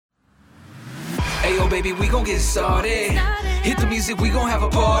baby, we gon' get started. Hit the music, we gon' have a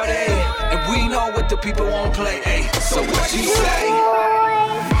party. And we know what the people won't play. Ay, so what you say?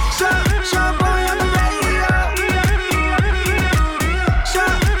 Show boy on the radio.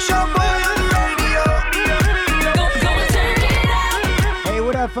 Show boy on the radio. Go and turn it up. Hey,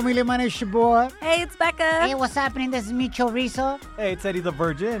 what up, familia? My name's your boy. Hey, it's Becca. Hey, what's happening? This is Micho Rizzo. Hey, it's Eddie the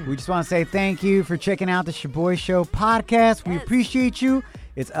Virgin. We just want to say thank you for checking out the Shaboy Show podcast. We appreciate you.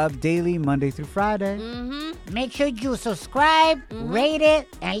 It's up daily, Monday through Friday. Make sure you subscribe, rate it,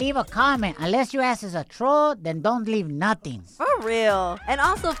 and leave a comment. Unless your ass is a troll, then don't leave nothing. For real. And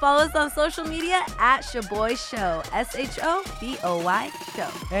also follow us on social media at Shaboy Show. SHOBOY Show.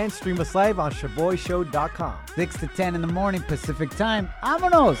 And stream us live on ShaboyShow.com. 6 to 10 in the morning Pacific time.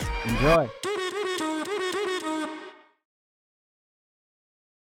 Vámonos. Enjoy.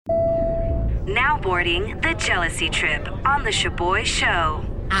 Now boarding the Jealousy Trip on the Shaboy Show.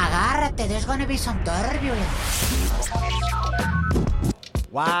 Agárrate, there's gonna be some turbulence.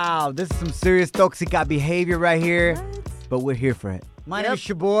 Wow, this is some serious toxica behavior right here. But we're here for it. My name is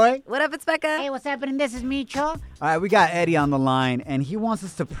Shaboy. What up, it's Becca. Hey, what's happening? This is Micho. All right, we got Eddie on the line, and he wants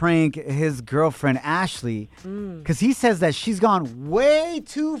us to prank his girlfriend, Ashley, because he says that she's gone way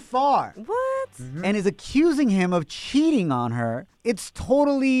too far. What? And is accusing him of cheating on her. It's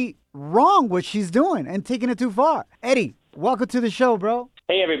totally wrong what she's doing and taking it too far. Eddie, welcome to the show, bro.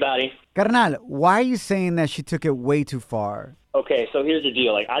 Hey, everybody. Carnal, why are you saying that she took it way too far? Okay, so here's the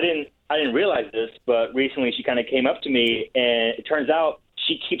deal. Like, I didn't realize this, but recently she kind of came up to me, and it turns out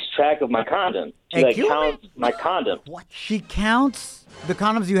she keeps track of my condoms. She counts my condoms. What? She counts the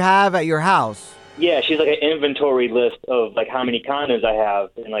condoms you have at your house? Yeah, she's like an inventory list of like how many condoms I have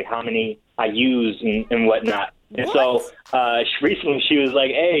and like how many I use and whatnot. And so recently she was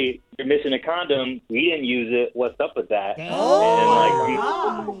like, "Hey, you're missing a condom. We didn't use it. What's up with that?" And like,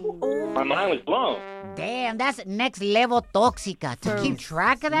 my mind was blown. Damn, that's next level toxica. To keep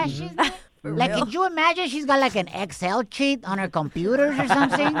track of that shit? Like, real? could you imagine she's got like an Excel sheet on her computers or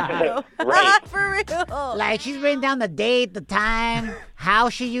something? Right. For real. Like, she's written down the date, the time, how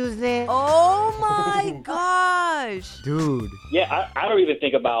she used it. Oh my gosh. Dude. Yeah, I don't even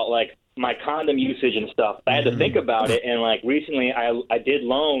think about like my condom usage and stuff. I had to think about it, and like recently I did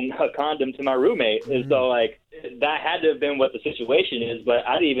loan a condom to my roommate, and so like that had to have been what the situation is, but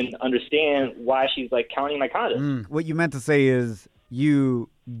I didn't even understand why she's like counting my condoms. What you meant to say is you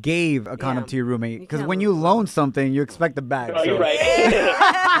gave a condom to your roommate, because can't when you loan something, you expect it back. Oh, you're right.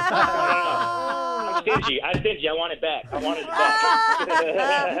 I'm stingy. I want it back. I wanted it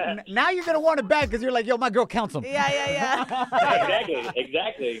back. Now you're going to want it back because you're like, yo, my girl counts them. Yeah.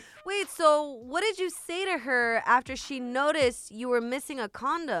 Exactly. Wait, so what did you say to her after she noticed you were missing a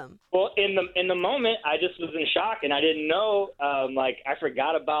condom? Well, in the moment, I just was in shock, and I didn't know. I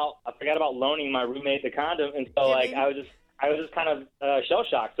forgot about loaning my roommate the condom, and so like I was just kind of shell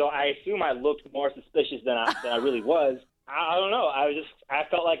shocked. So I assume I looked more suspicious than I really was. I don't know. I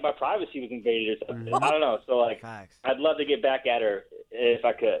felt like my privacy was invaded or something. I don't know. So like, Facts. I'd love to get back at her if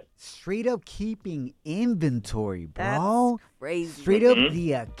I could. Straight up keeping inventory, bro. That's crazy. Straight up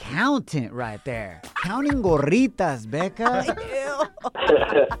the accountant right there. Counting gorritas, Becca.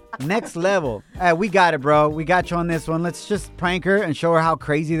 Next level. Hey, we got it, bro. We got you on this one. Let's just prank her and show her how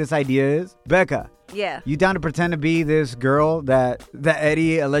crazy this idea is. Becca. Yeah. You down to pretend to be this girl that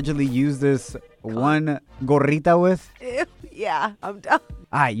Eddie allegedly used this one gorrita with? Yeah, I'm done.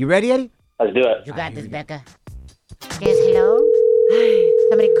 All right, you ready, Eddie? Let's do it. You got this, Becca. Yes, hello?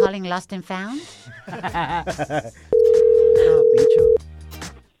 Somebody calling Lost and Found? What up, Micho?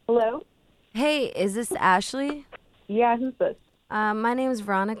 Hello? Hey, is this Ashley? Yeah, who's this? My name is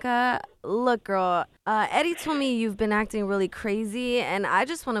Veronica. Look, girl, Eddie told me you've been acting really crazy, and I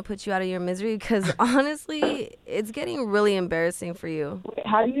just want to put you out of your misery because, honestly, it's getting really embarrassing for you. Wait,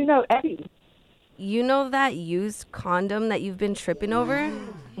 how do you know Eddie? You know that used condom that you've been tripping over?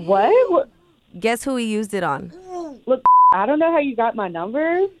 What? Guess who he used it on? Look, I don't know how you got my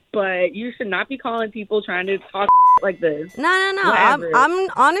number, but you should not be calling people trying to talk like this. No. I'm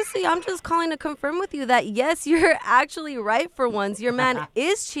honestly, I'm just calling to confirm with you that, yes, you're actually right for once. Your man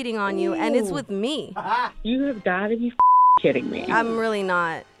is cheating on you, and it's with me. You have got to be kidding me. I'm really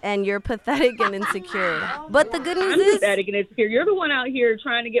not. And you're pathetic and insecure. But the good news I'm is... pathetic and insecure. You're the one out here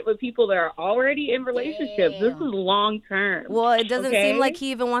trying to get with people that are already in relationships. This is long term. Well, it doesn't seem like he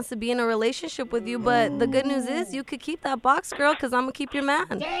even wants to be in a relationship with you, but the good news is you could keep that box, girl, because I'm going to keep your man.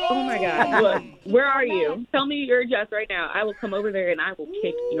 Oh, my God. Look, where are you? Tell me your address right now. I will come over there and I will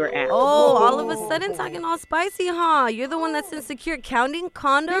kick your ass. Oh, all of a sudden talking all spicy, huh? You're the one that's insecure. Counting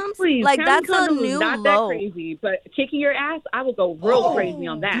condoms? Please, like, counting that's a condoms is new not low. that crazy, but kicking your ass, I will go real crazy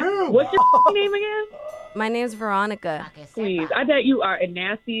on that. Dude. What's your name again? My name's Veronica. Please. I bet you are a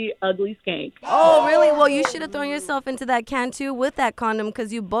nasty, ugly skank. Oh, really? Well, you should have thrown yourself into that can too with that condom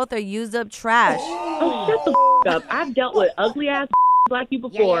because you both are used up trash. Oh, shut the up. I've dealt with ugly ass like you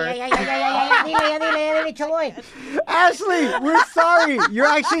before. Dile, Chaboy. Ashley, we're sorry. You're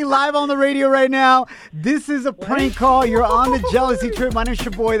actually live on the radio right now. This is a prank call. You're on the Jealousy Trip. My name's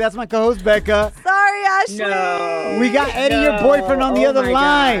your boy. That's my co-host, Becca. Sorry, Ashley. No. We got Eddie, your boyfriend, on the other my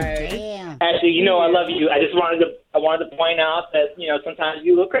line. God. Damn. Actually, you know I love you. I wanted to point out that, you know, sometimes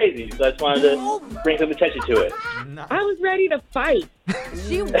you look crazy. So I just wanted to bring some attention to it. I was ready to fight.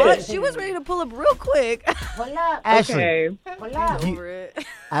 She was ready to pull up real quick. Pull up. Ashley, Okay. Pull up. Over it.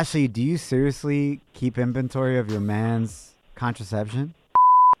 Ashley, do you seriously keep inventory of your man's contraception?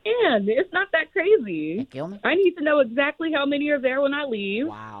 And it's not that crazy. Kill me? I need to know exactly how many are there when I leave.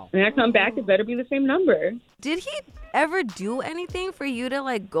 Wow. When I come back, it better be the same number. Did he ever do anything for you to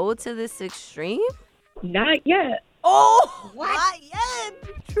like go to this extreme? Not yet. Oh, what? Not yet.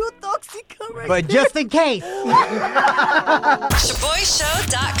 True toxica right But just in case.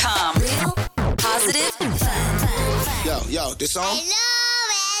 ShaboyShow.com. Real, positive, fun. Yo, this song?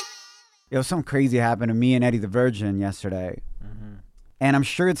 Yo, something crazy happened to me and Eddie the Virgin yesterday. And I'm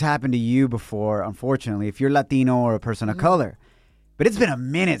sure it's happened to you before, unfortunately, if you're Latino or a person of color. But it's been a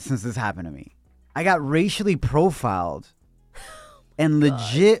minute since this happened to me. I got racially profiled and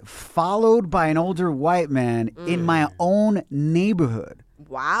legit followed by an older white man in my own neighborhood.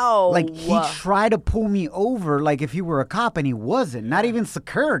 Wow. Like, he tried to pull me over like if he were a cop, and he wasn't. Not even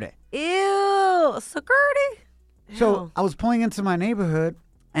security. Ew. Security? So I was pulling into my neighborhood,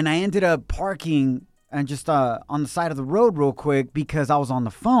 and I ended up parking and just on the side of the road real quick because I was on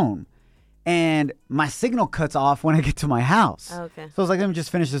the phone. And my signal cuts off when I get to my house. Okay. So I was like, let me just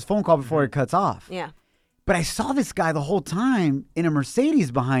finish this phone call before it cuts off. Yeah. But I saw this guy the whole time in a Mercedes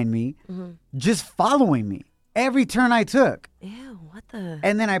behind me, just following me every turn I took. Ew, what the?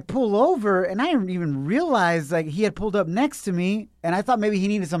 And then I pull over, and I didn't even realize like he had pulled up next to me, and I thought maybe he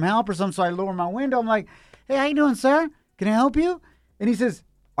needed some help or something, so I lower my window. I'm like, hey, how you doing, sir? Can I help you? And he says,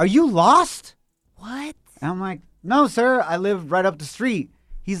 are you lost? What? And I'm like, no, sir, I live right up the street.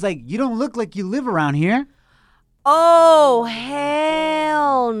 He's like, you don't look like you live around here. Oh,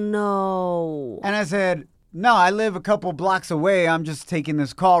 hell no. And I said, no, I live a couple blocks away. I'm just taking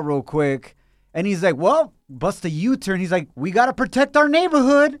this call real quick. And he's like, well, bust a U-turn. He's like, we got to protect our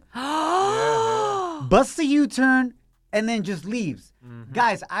neighborhood. Busts a U-turn and then just leaves.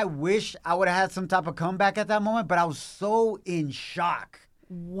 Guys, I wish I would have had some type of comeback at that moment, but I was so in shock.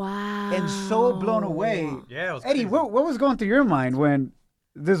 Wow. And so blown away. Yeah, it was Eddie, crazy. what was going through your mind when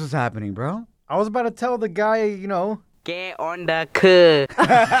this was happening, bro? I was about to tell the guy, you know, get on the curb.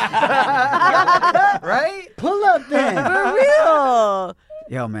 Right? Pull up then. For real.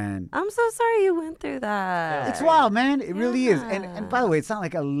 Yo, man. I'm so sorry you went through that. It's wild, man. It really is. And by the way, it's not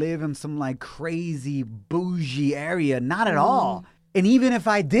like I live in some like crazy bougie area. Not at all. And even if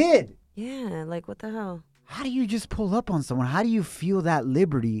I did. Yeah, like what the hell? How do you just pull up on someone? How do you feel that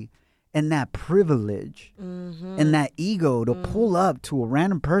liberty and that privilege and that ego to pull up to a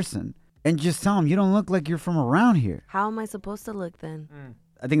random person and just tell them you don't look like you're from around here? How am I supposed to look then?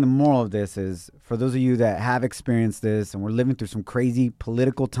 I think the moral of this is, for those of you that have experienced this and we're living through some crazy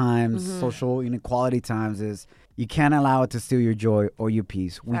political times, social inequality times, is you can't allow it to steal your joy or your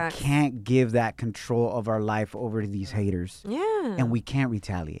peace. We Facts. can't give that control of our life over to these haters. Yeah. And we can't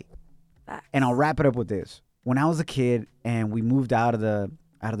retaliate. Facts. And I'll wrap it up with this. When I was a kid and we moved out of the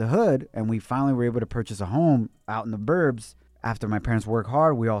hood and we finally were able to purchase a home out in the burbs, after my parents worked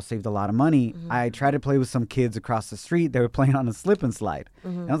hard, we all saved a lot of money. I tried to play with some kids across the street. They were playing on a slip and slide.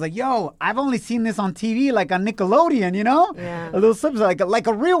 And I was like, yo, I've only seen this on TV, like on Nickelodeon, you know? Yeah. A little slip and slide, like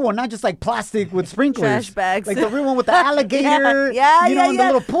a real one, not just like plastic with sprinklers. Trash bags. Like the real one with the alligator, Yeah, you know, and the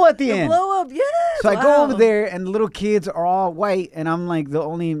little pool at the end. Blow up, yes. So I go over there, and the little kids are all white, and I'm like the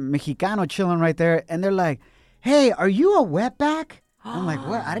only Mexicano chilling right there. And they're like, hey, are you a wetback? I'm like,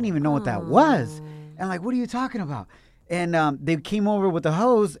 what? I didn't even know what that was. And I'm like, what are you talking about? And they came over with a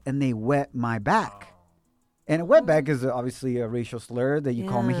hose, and they wet my back. And a wetback is obviously a racial slur that you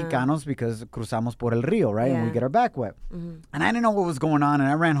call Mexicanos because cruzamos por el río, right? And we get our back wet. And I didn't know what was going on, and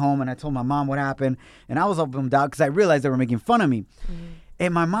I ran home, and I told my mom what happened. And I was all bummed out because I realized they were making fun of me.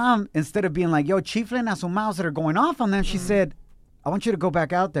 And my mom, instead of being like, yo, chiflen a su mouse that are going off on them, she said, I want you to go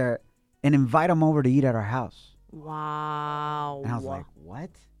back out there and invite them over to eat at our house. Wow. And I was like, what?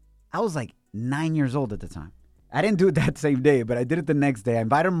 I was like 9 years old at the time. I didn't do it that same day, but I did it the next day. I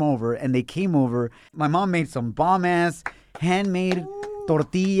invited them over, and they came over. My mom made some bomb-ass handmade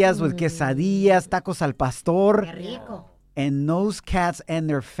tortillas with quesadillas, tacos al pastor. Qué rico. And those cats and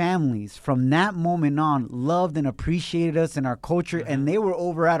their families, from that moment on, loved and appreciated us and our culture. And they were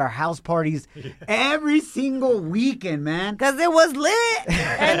over at our house parties every single weekend, man. Because it was lit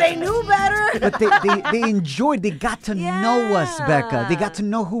and they knew better. But they enjoyed. They got to know us, Becca. They got to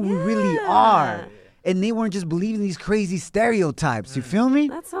know who we really are. And they weren't just believing these crazy stereotypes. You feel me?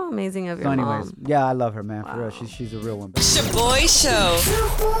 That's so amazing of your So anyways, mom. yeah, I love her, man. For real, she's a real one. Shaboy Show.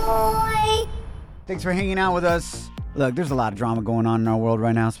 Thanks for hanging out with us. Look, there's a lot of drama going on in our world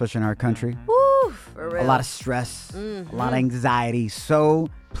right now, especially in our country. Woo, for real. A lot of stress, a lot of anxiety. So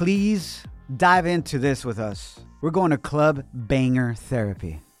please dive into this with us. We're going to Club Banger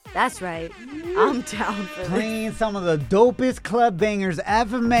Therapy. That's right. I'm down for this. Playing some of the dopest club bangers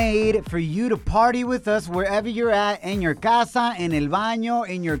ever made for you to party with us wherever you're at, in your casa, en el baño,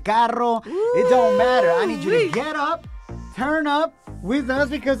 in your carro. It don't matter. I need you to get up, turn up with us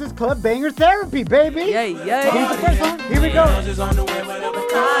because it's Club Banger Therapy, baby. Yay. Here's the first one. Here we go.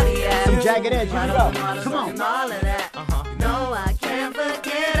 Some Jagged Edge. Here we go. Come on. No, I can't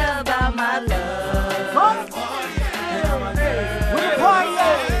forget about my love. We're party.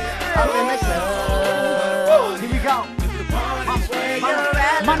 Here we go.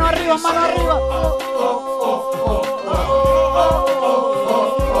 Mano arriba, mano arriba.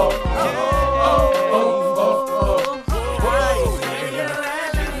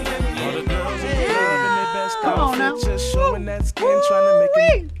 Come on now.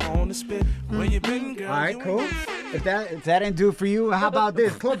 All right, cool. If that didn't do it for you, how about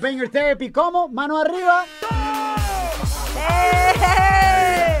this? Club Banger Therapy. ¿Cómo? Mano arriba.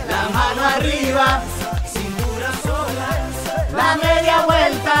 La mano arriba. Cintura sola. La media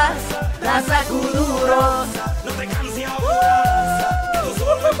vuelta. La sacuduro.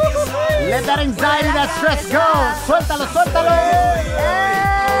 Let that anxiety, that stress go. Suéltalo, suéltalo.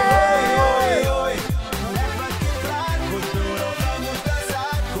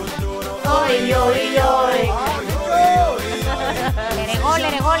 Oy, oy, oy. Le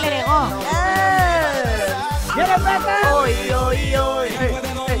regó. Get it back up. Oy.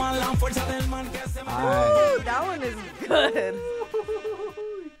 That one is good.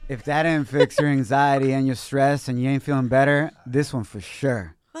 If that didn't fix your anxiety and your stress and you ain't feeling better, this one for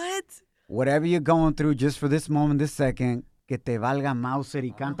sure. What? Whatever you're going through just for this moment, this second, que te valga Mauser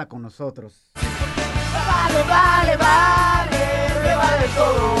y canta con nosotros. Vale, vale, vale, me vale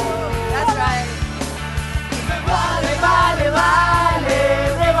todo. That's right. Vale, vale, vale,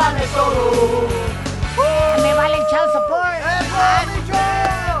 me vale todo. Me vale el child support.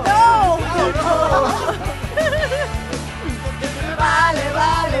 Vale,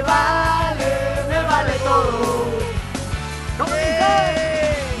 vale, vale, me vale todo. ¿Cómo dice?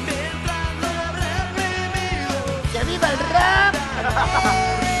 ¡Que viva el rap!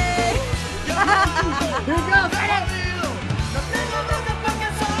 Here we go,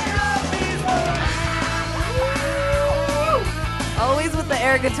 Always with the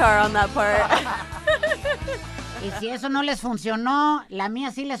air guitar on that part. Y si eso no les funcionó, la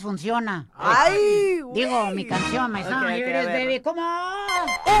mía sí les funciona. Ay, Digo, mi canción, my song, here it is, baby. Come on.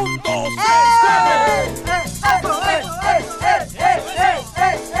 1, 2, 3,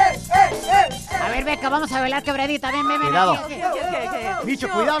 A ver, Beca, vamos a bailar quebradita. Ven. Cuidado. Aquí. Okay. Bicho,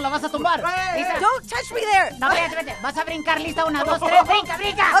 cuidado, la vas a tumbar. Lista. Don't touch me there. No, vete. Vas a brincar, lista. 1, 2, 3. Brinca.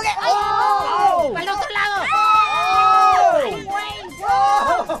 Okay. ¡Oh! ¡Para el otro lado! ¡Ay, güey!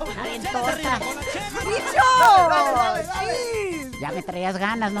 Está bien torta. ¡Bicho! Ya me traías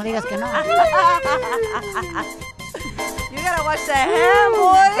ganas, no digas que no. You gotta watch that ham,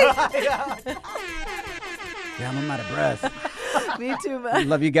 boy. Damn, I'm out of breath. Me too, man.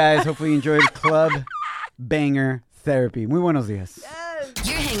 Love you guys. Hopefully you enjoyed Club Banger Therapy. Muy buenos días.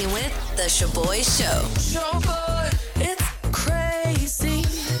 You're hanging with The Shaboy Show. Shaboy, it's crazy.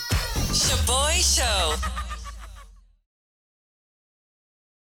 Shaboy Show.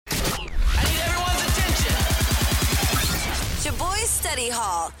 I need everyone's attention. Shaboy Study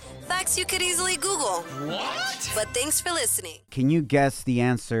Hall. Facts you could easily Google. What? But thanks for listening. Can you guess the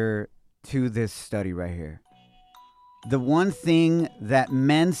answer to this study right here? The one thing that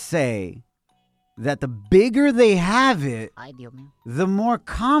men say, that the bigger they have it, Ay, Dios mío. the more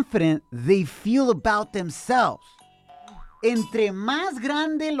confident they feel about themselves. Entre más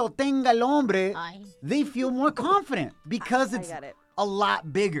grande lo tenga el hombre, Ay. they feel more confident because it's got it. a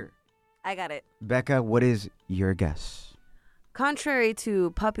lot bigger. I got it. Becca, what is your guess? Contrary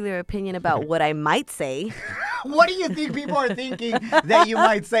to popular opinion about what I might say, What do you think people are thinking that you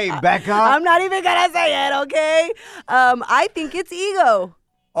might say, Becca? I'm not even gonna say it, okay? I think it's ego.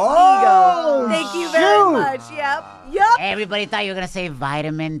 Oh, Ego. Thank you very shoot. much. Yep. Yup. Everybody thought you were going to say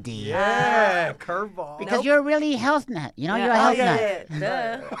vitamin D. Yeah, curveball. Because you're a really health nut. You know, you're a health nut.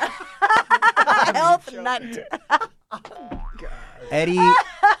 Duh. Health nut. Eddie,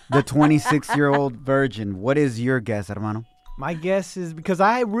 the 26-year-old virgin. What is your guess, hermano? My guess is because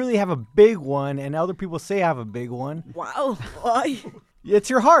I really have a big one, and other people say I have a big one. Wow. It's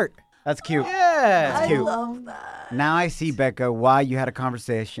your heart. That's cute. Yeah. That's cute. I love that. Now I see, Becca, why you had a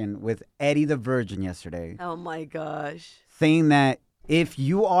conversation with Eddie the virgin yesterday, Oh my gosh. saying that if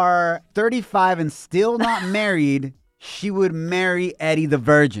you are 35 and still not married, she would marry Eddie the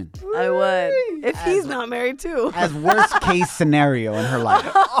virgin I would. If he's not married too. as worst case scenario in her life.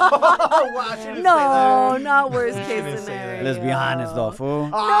 No, not worst case scenario. Let's be honest, though, fool.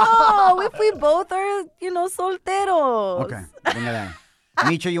 No, if we both are, solteros. Okay, bring it down.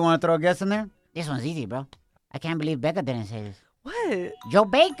 Micho, you want to throw a guess in there? This one's easy, bro. I can't believe Becca didn't say this. What? Your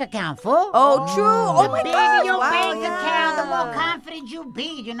bank account, fool. Oh, true. Oh, The my bigger God. your Wow, bank yeah. account, the more confident you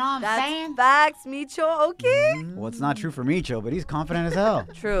be. You know what I'm That's saying? facts, Micho. Okay. Well, it's not true for Micho, but he's confident as hell.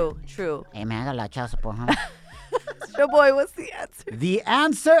 True. Hey, man, I got a lot of child support, huh? So, boy, what's the answer? The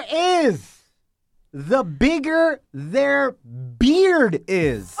answer is the bigger their beard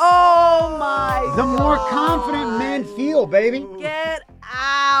is. Oh, my The more confident men feel, baby. Get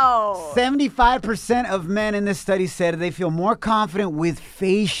out. 75% of men in this study said they feel more confident with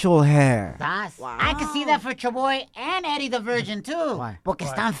facial hair. Das. I can see that for Chaboy and Eddie the Virgin, too. Why? Porque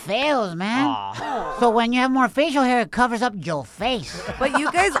están feos, man. So when you have more facial hair, it covers up your face. But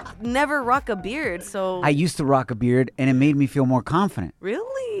you guys never rock a beard, so. I used to rock a beard, and it made me feel more confident.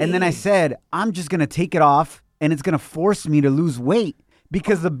 Really? And then I said, I'm just going to take it off, and it's going to force me to lose weight.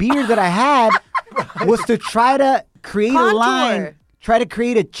 Because the beard that I had was to try to create a line, try to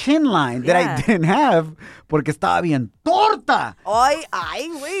create a chin line that I didn't have, porque estaba bien torta. Ay,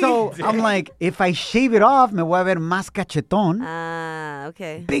 wait. So I'm like, if I shave it off, me voy a ver más cachetón.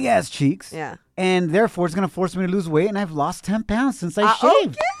 Okay. Big ass cheeks. Yeah. And therefore, it's going to force me to lose weight, and I've lost 10 pounds since I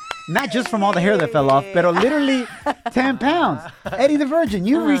shaved. Okay. Not just from all the hair that fell off, but literally 10 pounds. Eddie the Virgin,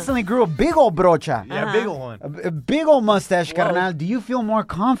 you recently grew a big old brocha. Yeah, big old one. A big old mustache, carnal. Do you feel more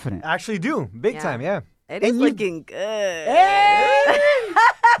confident? Actually do. Big time, yeah. Eddie's And you- looking good. Hey!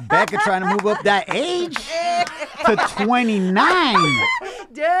 Becca trying to move up that age to 29,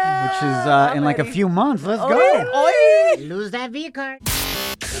 which is in like a few months. Let's go. Lose that V card.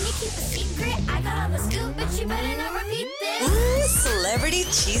 Ooh, Celebrity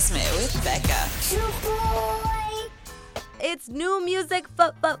Cheesemate with Becca. It's New Music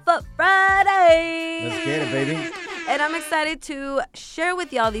Friday. Let's get it, baby. And I'm excited to share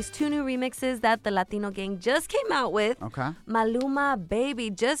with y'all these two new remixes that the Latino Gang just came out with. Okay. Maluma Baby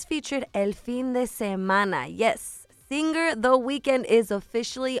just featured El Fin de Semana. Yes, singer The Weeknd is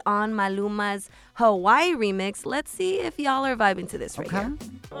officially on Maluma's Hawaii remix. Let's see if y'all are vibing to this right here.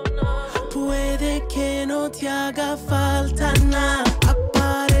 Puede que no te haga falta nada,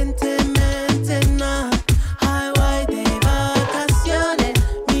 aparentemente nada. Hawaii de vacaciones,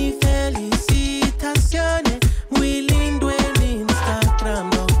 mi felicitaciones. Muy lindo en Instagram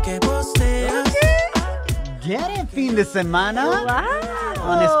lo que posteas. Get it, fin de semana. Wow.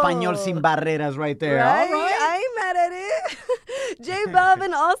 On Español sin barreras right there. Right? All right. I ain't mad at it. J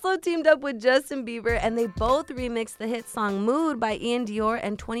Balvin also teamed up with Justin Bieber, and they both remixed the hit song Mood by Ian Dior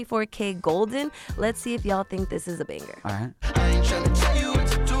and 24K Golden. Let's see if y'all think this is a banger. All right. I ain't tryna tell you what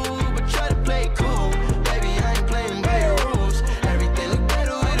to do, but try to play it cool. Baby, I ain't playing by your rules. Everything look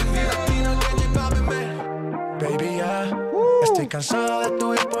better with a view. Latino que te papi, man. Baby, ya estoy cansado de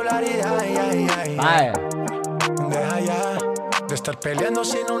tu bipolaridad. Vaya. Deja ya de estar peleando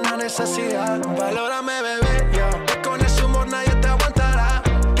sin una necesidad. Valórame, bebé, yo. Con ese humor nadie te aguantará.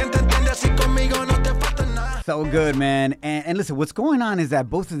 Quien te entiende así conmigo no te falta nada. So good, man. And listen, what's going on is that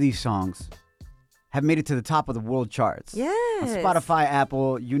both of these songs have made it to the top of the world charts. Yes. On Spotify,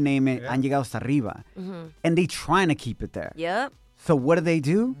 Apple, you name it, han llegado hasta arriba. And they trying to keep it there. Yep. So what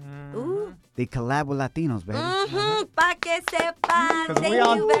do? Ooh. They collab with Latinos, baby. Pa que sepan. 'Cause we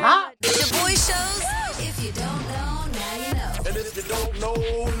on top. Shaboy shows. If you don't know, now you know. And if you don't know,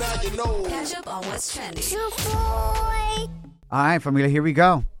 now you know. Catch up on what's trending. All right, familia, here we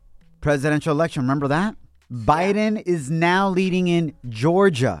go. Presidential election, remember that? Biden is now leading in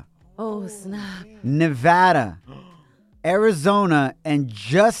Georgia, Oh, snap. Nevada, Arizona, and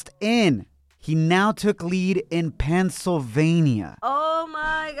just in, he now took lead in Pennsylvania. Oh,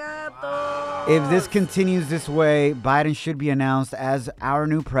 my God. If this continues this way, Biden should be announced as our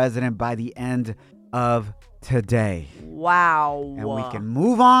new president by the end of today. Wow. And we can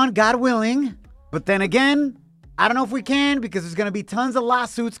move on, God willing. But then again, I don't know if we can because there's going to be tons of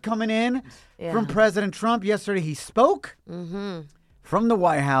lawsuits coming in from President Trump. Yesterday, he spoke from the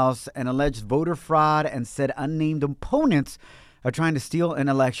White House and alleged voter fraud and said unnamed opponents are trying to steal an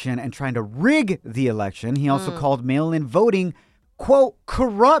election and trying to rig the election. He also called mail-in voting, quote,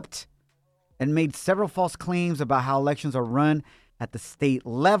 corrupt, and made several false claims about how elections are run at the state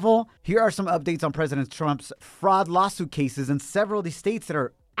level. Here are some updates on President Trump's fraud lawsuit cases in several of the states that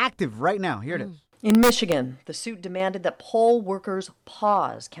are active right now. Here it is. In Michigan, the suit demanded that poll workers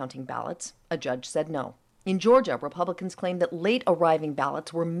pause counting ballots. A judge said no. In Georgia, Republicans claimed that late arriving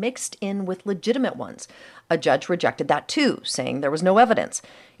ballots were mixed in with legitimate ones. A judge rejected that too, saying there was no evidence.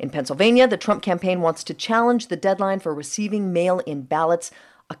 In Pennsylvania, the Trump campaign wants to challenge the deadline for receiving mail-in ballots,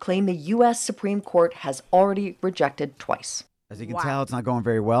 a claim the U.S. Supreme Court has already rejected twice. As you can tell, it's not going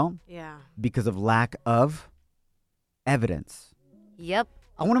very well. Yeah. Because of lack of evidence. Yep.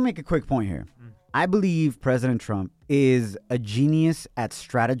 I want to make a quick point here. I believe President Trump is a genius at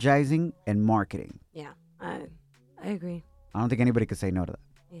strategizing and marketing. Yeah, I agree. I don't think anybody could say no to that.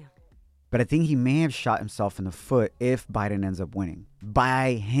 Yeah. But I think he may have shot himself in the foot if Biden ends up winning.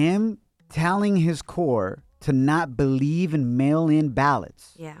 By him telling his core to not believe in mail-in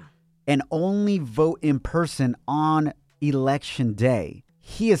ballots and only vote in person on election day,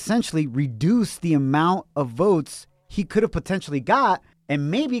 he essentially reduced the amount of votes he could have potentially got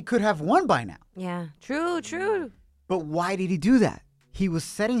and maybe could have won by now. Yeah, true. But why did he do that? He was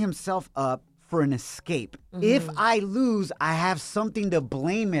setting himself up for an escape. If I lose, I have something to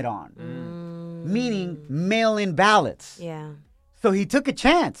blame it on, meaning mail-in ballots. Yeah. So he took a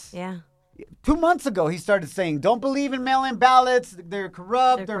chance. Yeah. 2 months ago, he started saying, don't believe in mail-in ballots. They're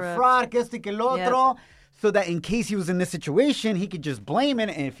corrupt. They're fraud. Que este, que el otro. So that in case he was in this situation, he could just blame it.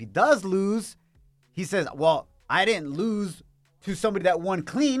 And if he does lose, he says, well, I didn't lose to somebody that won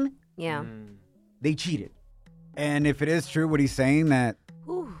clean. Yeah. They cheated. And if it is true what he's saying, that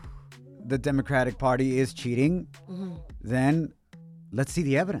the Democratic Party is cheating, then let's see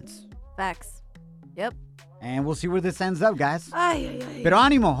the evidence. Facts. Yep. And we'll see where this ends up, guys. Ay, ay, ay. Pero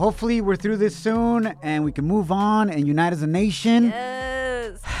ánimo. Hopefully we're through this soon and we can move on and unite as a nation.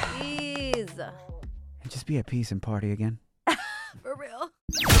 Yes, please. And just be at peace and party again. For real.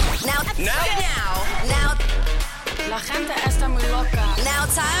 Now. La gente está muy loca. Now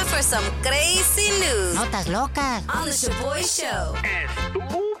time for some crazy news. Notas locas. On the Shaboy Show.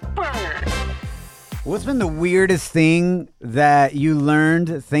 What's been the weirdest thing that you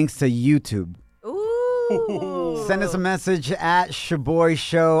learned thanks to YouTube? Ooh. Send us a message at Shaboy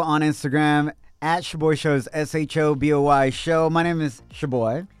Show on Instagram. At Shaboy Show is SHOBOY Show. My name is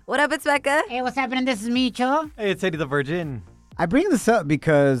Shaboy. What up, it's Becca. Hey, what's happening? This is Micho. Hey, it's Eddie the Virgin. I bring this up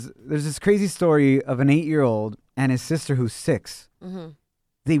because there's this crazy story of an 8-year-old and his sister who's 6.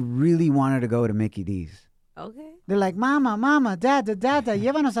 They really wanted to go to Mickey D's. Okay. They're like, Mama, Dada,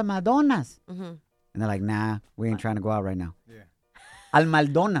 llévanos a Madonna's. And they're like, nah, we ain't trying to go out right now. Yeah. Al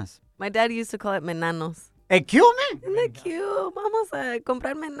Maldonas. My dad used to call it menanos. Excuse me? Isn't that cute? Vamos a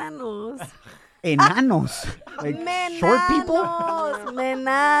comprar menanos. Enanos. Like Menanos. short people?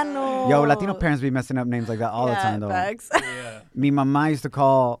 Menanos. Yo, Latino parents be messing up names like that all the time, though. Facts. Mi mamá used to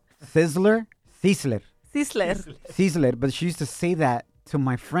call Sizzler. Sisler. But she used to say that to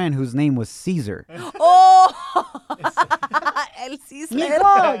my friend whose name was Caesar. Oh! El Sisler.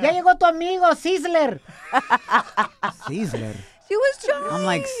 Mijo, ya llegó tu amigo, Sizzler. Sizzler. She was trying. I'm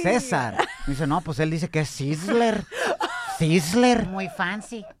like, César. Me dice, no, pues él dice que es Sizzler. Sizzler. Muy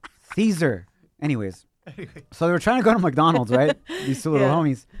fancy. Caesar. Anyways, so they were trying to go to McDonald's, right? These two little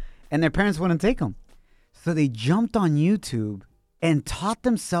homies. And their parents wouldn't take them. So they jumped on YouTube and taught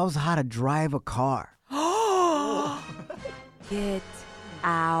themselves how to drive a car. Get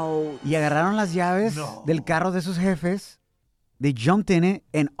out. Y agarraron las llaves del carro de sus jefes. They jumped in it,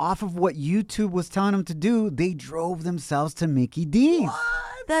 and off of what YouTube was telling them to do, they drove themselves to Mickey D's. What?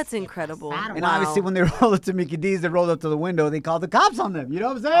 That's incredible. And obviously, when they rolled up to Mickey D's, they rolled up to the window. They called the cops on them. You know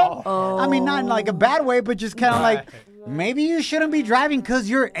what I'm saying? Oh. I mean, not in like a bad way, but just kind of like, maybe you shouldn't be driving because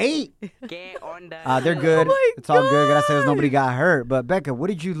you're 8. They're good. It's all good. Gracias, nobody got hurt. But Becca, what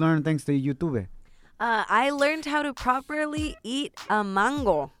did you learn thanks to YouTube? I learned how to properly eat a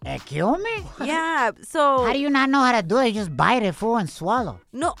mango. Excuse me? Yeah, so... How do you not know how to do it? You just bite it full and swallow.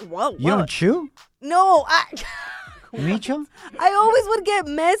 No, whoa. You don't chew? No, Micho? I always would get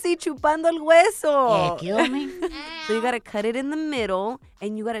messy chupando el hueso. Excuse me? So you got to cut it in the middle,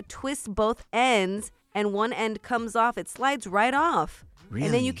 and you got to twist both ends, and one end comes off. It slides right off. Really?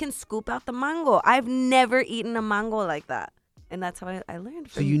 And then you can scoop out the mango. I've never eaten a mango like that. And that's how I learned.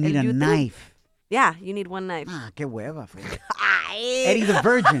 So you need a knife. Yeah, you need one knife. Ah, qué hueva. Eddie the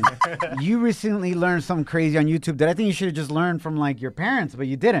Virgin, you recently learned something crazy on YouTube that I think you should have just learned from like your parents, but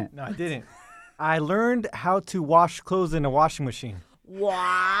you didn't. No, I didn't. I learned how to wash clothes in a washing machine. Wow.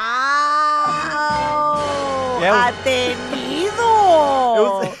 Yeah,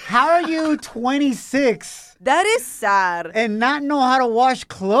 Atenido. How are you 26? That is sad. And not know how to wash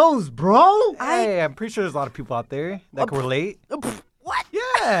clothes, bro? Hey, I'm pretty sure there's a lot of people out there that can relate. What?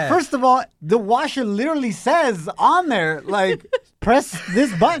 Yeah. First of all, the washer literally says on there, like, press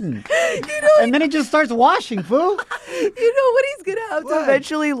this button. And then it just starts washing, fool. You know what he's going to have to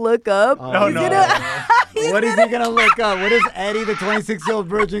eventually look up? No. What is he going to look up? What is Eddie, the 26-year-old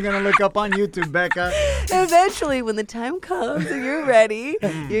virgin, going to look up on YouTube, Becca? Eventually, when the time comes and you're ready,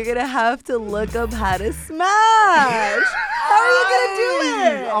 you're going to have to look up how to smash. How are you going to do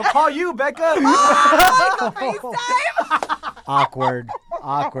it? I'll call you, Becca. Awkward.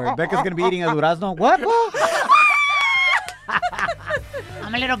 Becca's going to be eating a durazno. What, fool?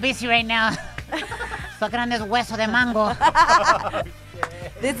 I'm a little busy right now. Sucking on this hueso de mango.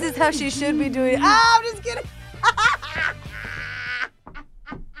 This is how she should be doing it. Ah, I'm just kidding.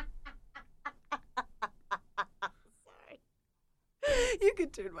 Sorry. You can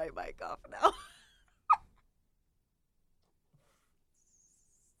turn my mic off now.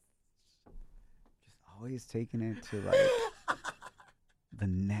 Always taking it to, like, the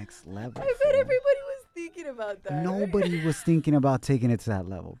next level. I bet everybody was thinking about that. Nobody was thinking about taking it to that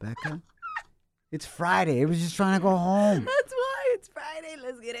level, Becca. It's Friday. It was just trying to go home. That's why it's Friday.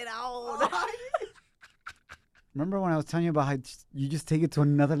 Let's get it on. Remember when I was telling you about how you just take it to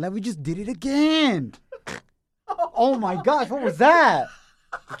another level? We just did it again. Oh my gosh, what was that?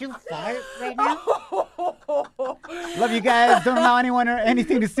 Did you fart right now? Love you guys. Don't allow anyone or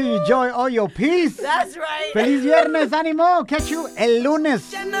anything to steal your joy or your peace. That's right. Feliz viernes, ánimo. Catch you el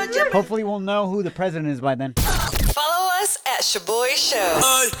lunes. Hopefully we'll know who the president is by then. Follow us at Shaboy Show.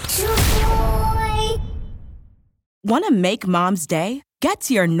 Want to make Mom's day? Get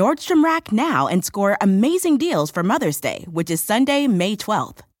to your Nordstrom Rack now and score amazing deals for Mother's Day, which is Sunday, May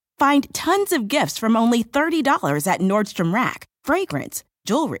 12th. Find tons of gifts from only $30 at Nordstrom Rack. Fragrance,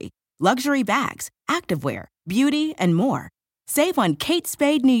 jewelry, luxury bags, activewear, beauty, and more. Save on Kate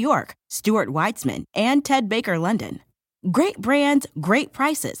Spade New York, Stuart Weitzman, and Ted Baker London. Great brands, great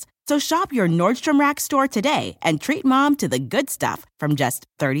prices. So shop your Nordstrom Rack store today and treat Mom to the good stuff from just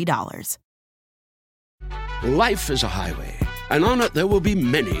 $30. Life is a highway, and on it there will be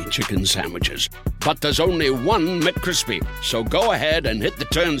many chicken sandwiches. But there's only one McCrispy. So go ahead and hit the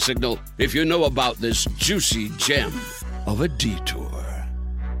turn signal if you know about this juicy gem of a detour.